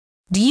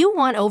Do you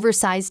want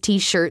oversized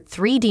T-shirt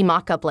 3D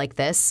mock-up like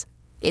this?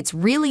 It's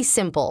really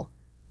simple.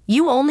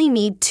 You only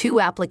need 2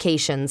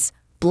 applications,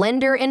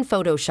 Blender and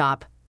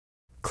Photoshop.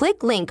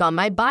 Click link on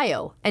my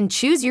bio and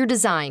choose your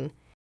design.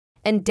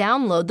 And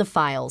download the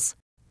files.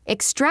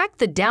 Extract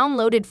the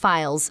downloaded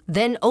files,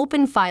 then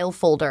open File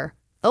folder.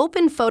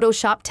 Open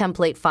Photoshop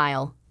template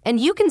file, and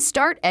you can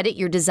start edit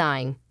your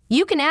design.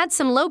 You can add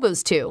some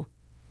logos too.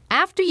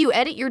 After you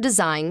edit your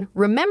design,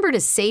 remember to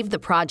save the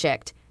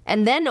project,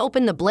 and then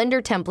open the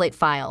Blender template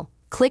file.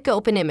 Click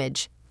Open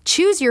Image.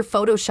 Choose your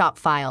Photoshop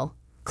file.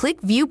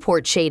 Click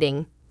Viewport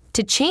Shading.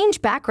 To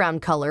change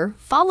background color,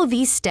 follow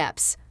these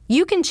steps.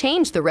 You can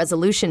change the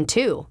resolution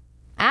too.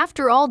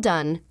 After all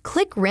done,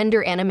 click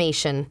Render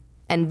Animation.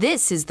 And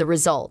this is the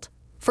result.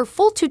 For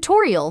full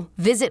tutorial,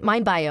 visit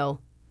my bio.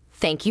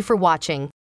 Thank you for watching.